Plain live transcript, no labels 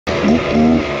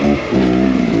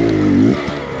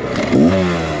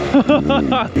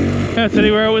Yeah,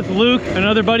 today we're out with Luke,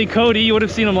 another buddy Cody. You would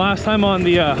have seen him last time on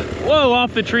the whoa,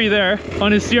 off the tree there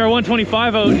on his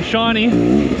CR125 out in Shawnee.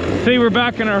 Today we're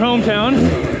back in our hometown.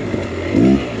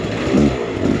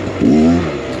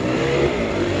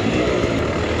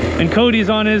 And Cody's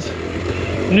on his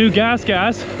new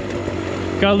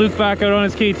GASGAS. Got Luke back out on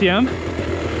his KTM.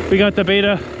 We got the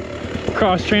beta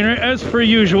cross trainer as per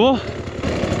usual.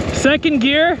 Second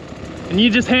gear, and you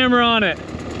just hammer on it.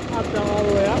 Up down all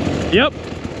the way up? Yep.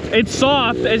 It's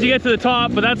soft as you get to the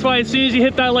top, but that's why as soon as you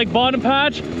hit that like bottom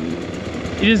patch,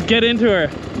 you just get into her.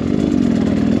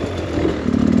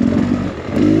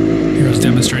 Hero's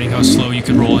demonstrating how slow you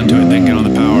could roll into it, then get on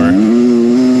the power.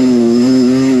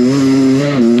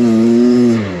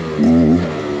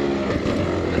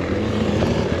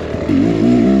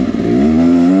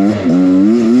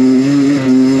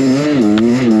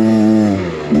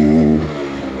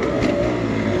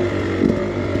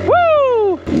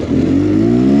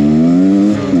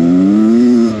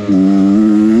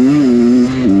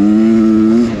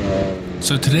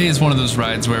 So today is one of those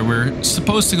rides where we're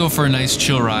supposed to go for a nice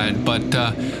chill ride, but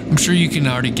I'm sure you can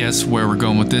already guess where we're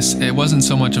going with this. It wasn't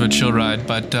so much of a chill ride,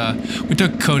 but we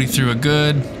took Cody through a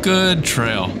good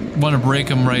trail. Want to break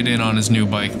him right in on his new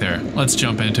bike there. Let's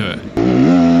jump into it.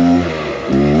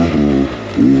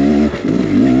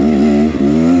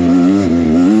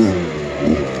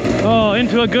 Oh,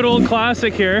 into a good old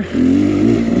classic here.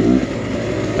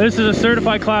 This is a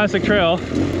certified classic trail.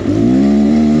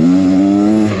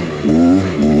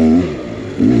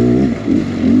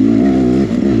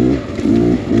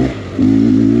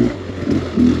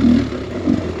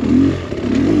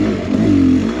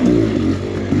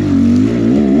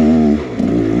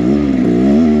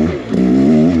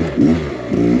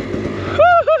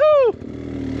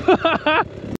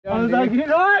 I was like, you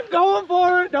know what? Going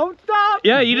for it. Don't stop.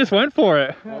 Yeah, you just went for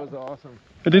it. That was awesome.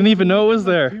 I didn't even know it was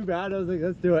there. Too bad. I was like,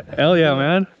 let's do it. Hell yeah,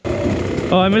 man.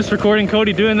 Oh, I missed recording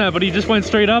Cody doing that, but he just went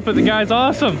straight up, and the guy's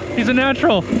awesome. He's a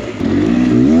natural. Woo!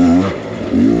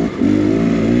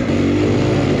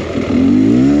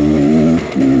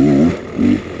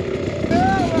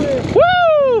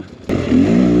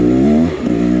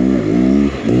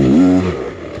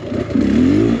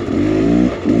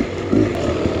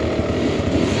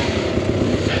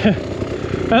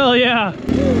 Hell yeah.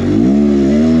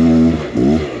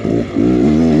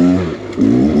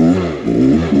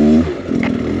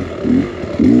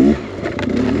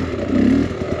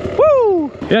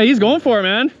 Woo! Yeah, he's going for it,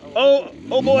 man. Oh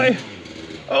boy.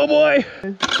 Oh boy.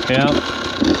 Yeah.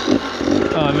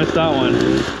 Oh, I missed that one.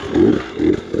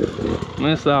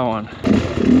 Missed that one.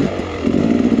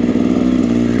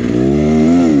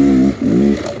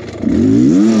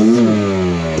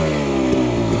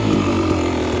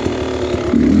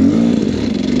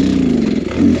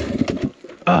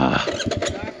 Ah.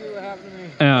 Exactly what happened to me.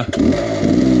 Yeah.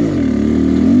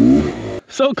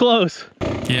 So close.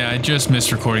 Yeah, I just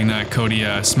missed recording that. Cody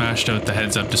smashed out the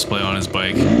heads-up display on his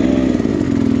bike.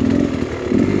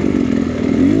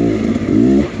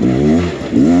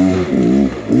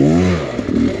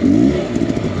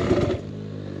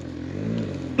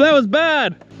 That was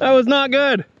bad. That was not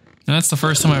good. And that's the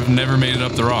first time I've never made it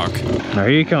up the rock. There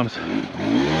he comes.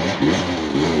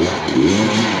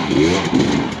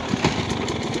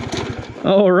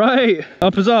 All right.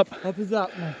 Up is up. Up is up,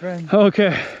 my friend.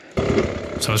 Okay.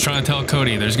 So I was trying to tell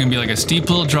Cody, there's gonna be like a steep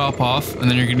little drop off, and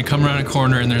then you're gonna come around a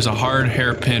corner and there's a hard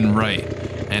hairpin right.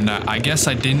 And I guess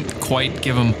I didn't quite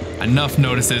give him enough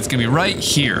notice that it's gonna be right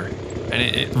here. And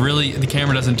it really, the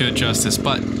camera doesn't do it justice,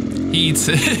 but he eats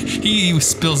it. He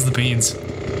spills the beans.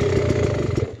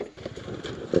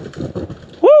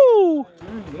 Woo!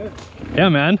 Yeah,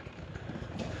 man.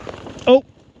 Oh,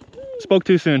 spoke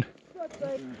too soon.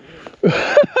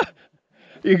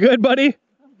 You good, buddy?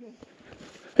 I'm good.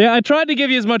 Yeah, I tried to give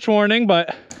you as much warning,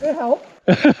 but It helped.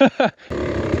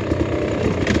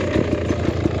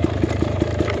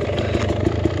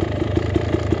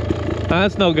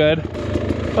 That's no good.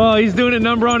 Oh, he's doing a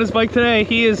number on his bike today.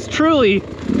 He is truly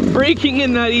breaking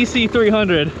in that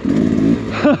EC300.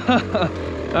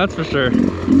 That's for sure.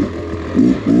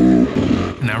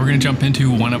 Now we're gonna jump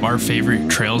into one of our favorite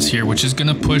trails here, which is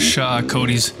gonna push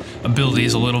Cody's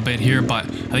abilities a little bit here, but I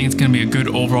think it's gonna be a good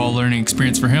overall learning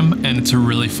experience for him, and it's a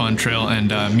really fun trail, and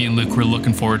me and Luke, we're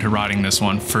looking forward to riding this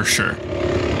one for sure.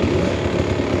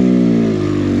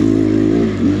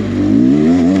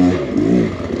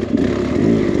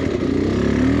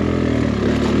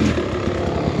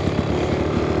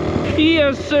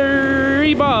 Yes,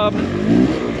 sir, Bob.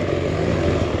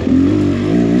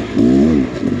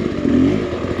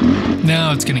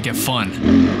 Now it's gonna get fun.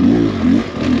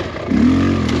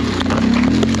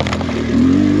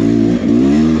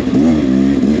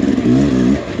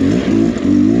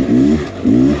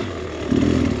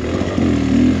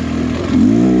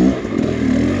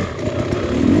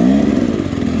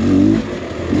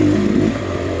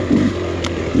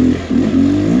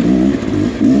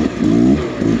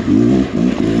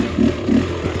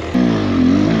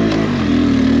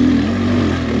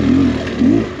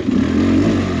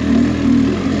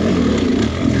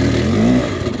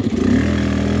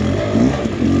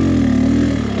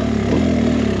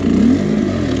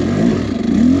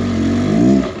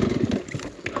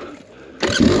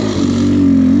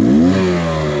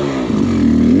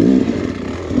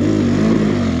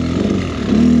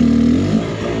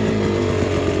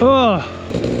 Oh,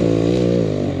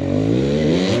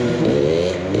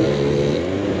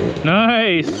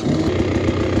 nice.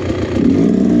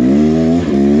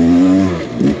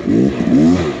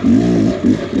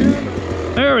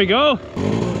 There we go.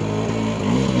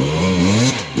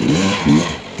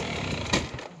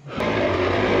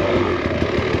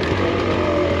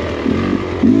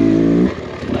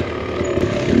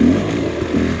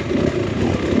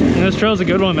 This trail's a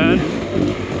good one, man.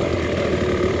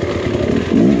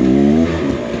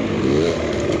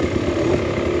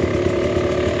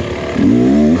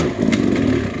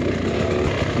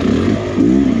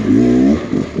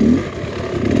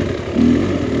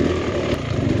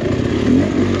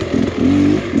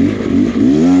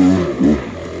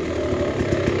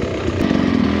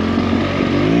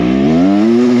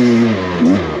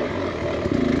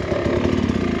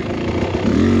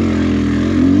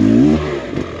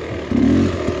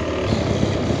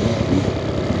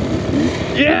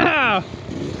 Yeah!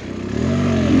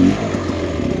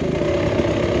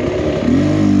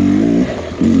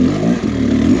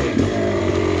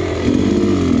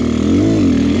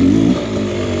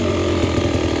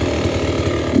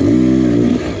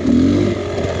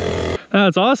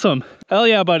 That's awesome. Hell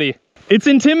yeah, buddy. It's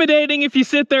intimidating if you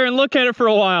sit there and look at it for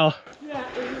a while. Yeah,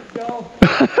 there you go.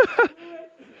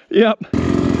 Yep.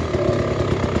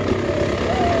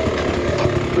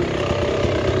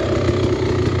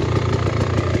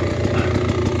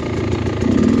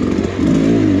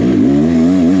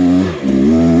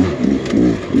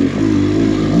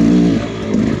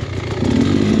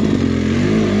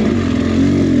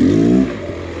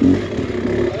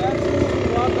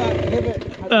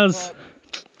 That's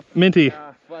minty.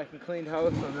 Fucking cleaned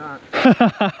house on that.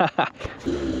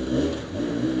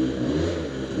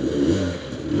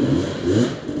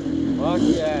 Fuck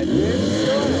yeah,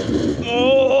 dude.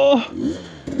 Oh!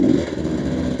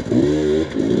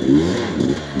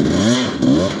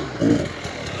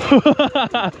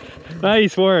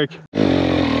 Nice work.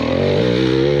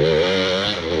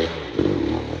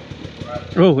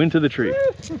 Oh, into the tree.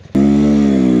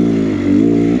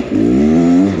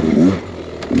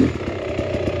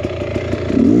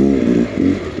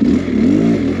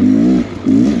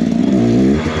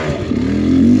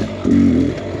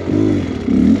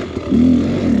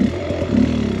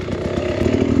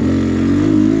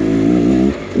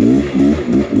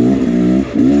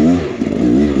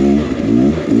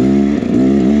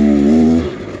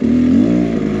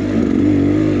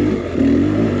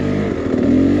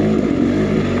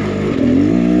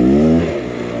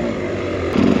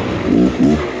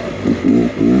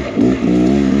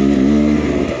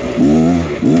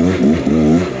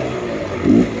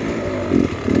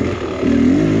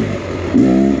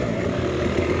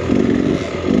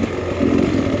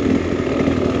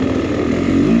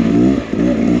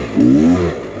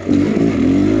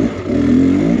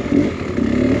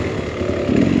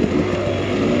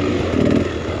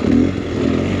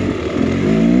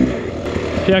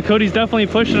 Yeah, Cody's definitely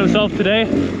pushing himself today.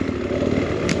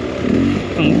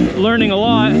 I'm learning a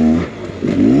lot.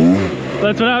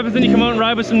 That's what happens when you come out and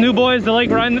ride with some new boys that like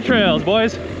riding the trails,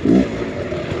 boys.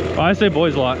 Well, I say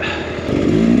boys a lot.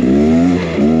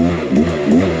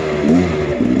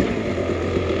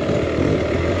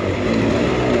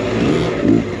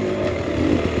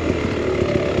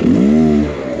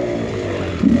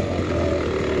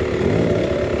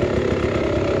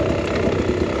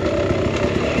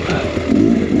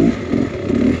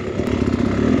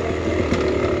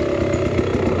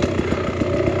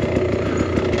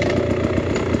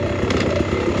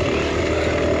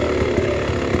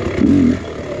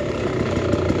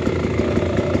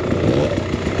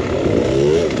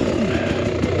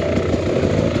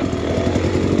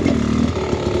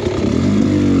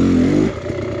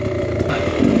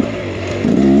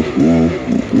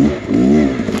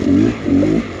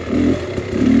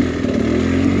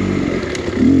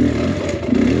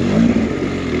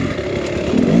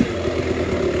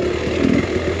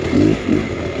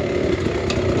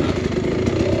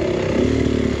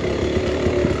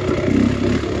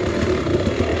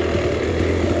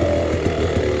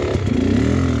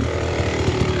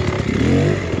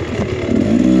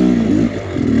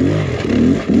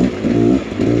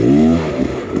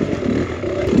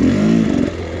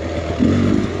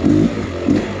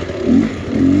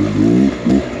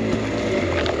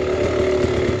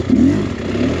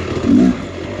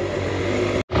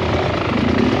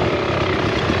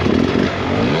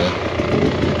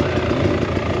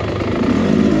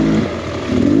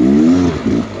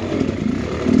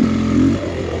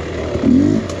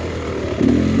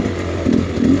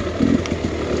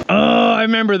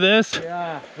 remember this?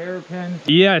 Yeah, hairpin.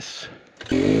 Yes.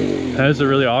 That is a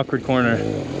really awkward corner.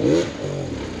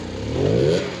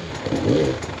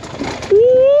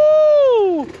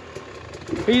 Woo!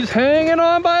 He's hanging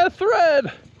on by a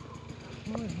thread.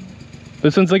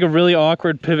 This one's like a really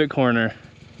awkward pivot corner.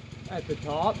 At the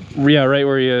top? Yeah, right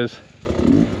where he is.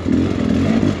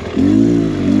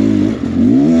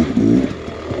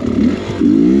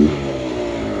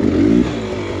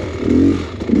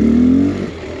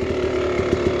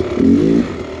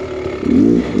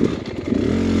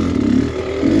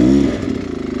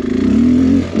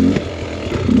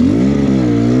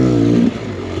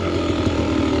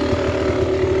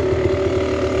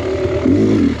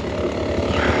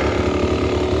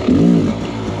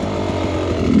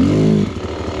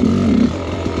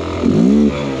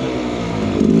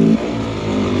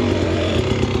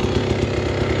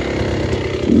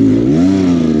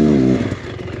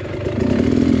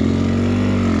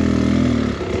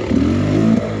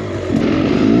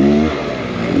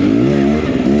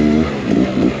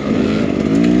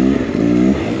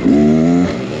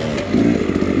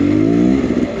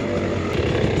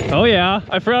 Oh yeah,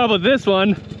 I forgot about this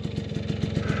one.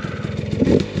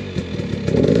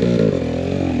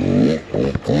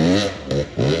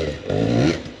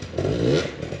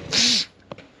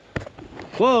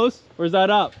 Close. Where's that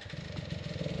up?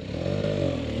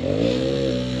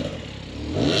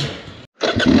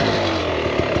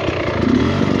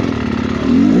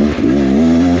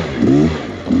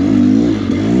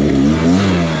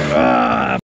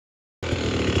 Ah!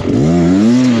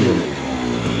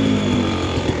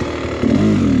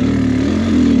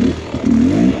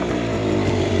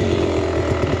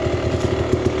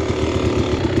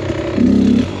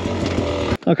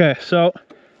 Okay, so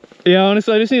yeah,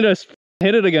 honestly, I just need to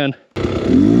hit it again.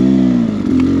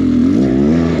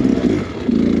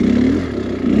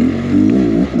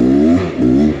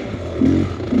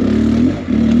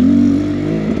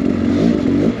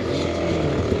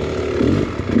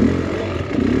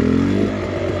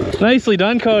 Nicely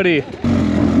done, Cody.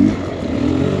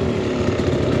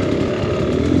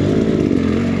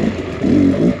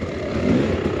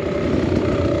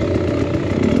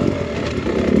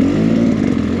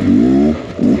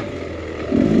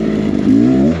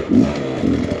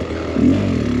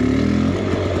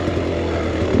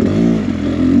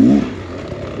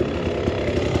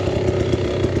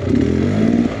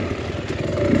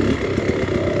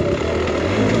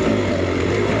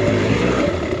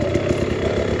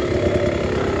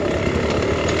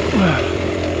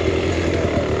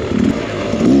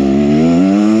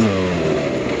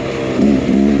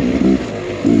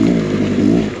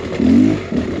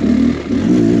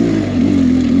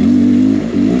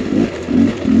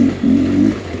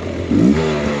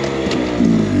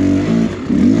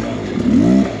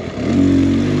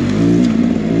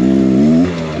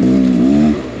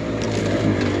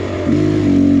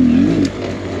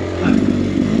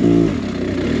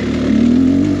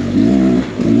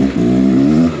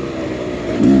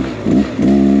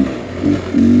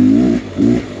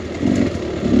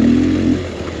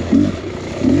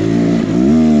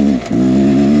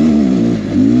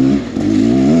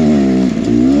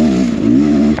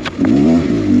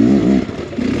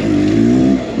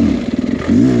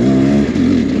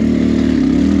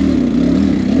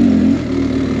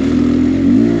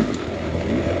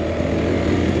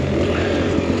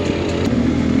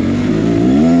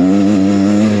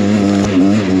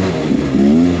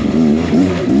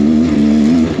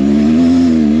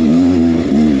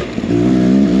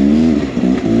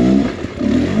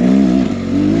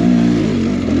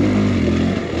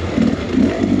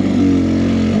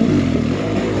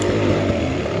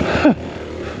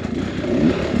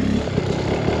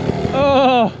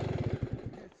 Oh,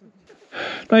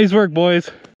 nice work, boys.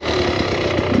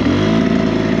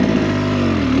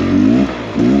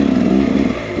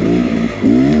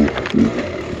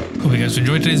 Hope you guys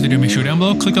enjoyed today's video. Make sure down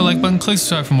below, click the like button, click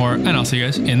subscribe for more, and I'll see you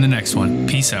guys in the next one.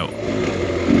 Peace out.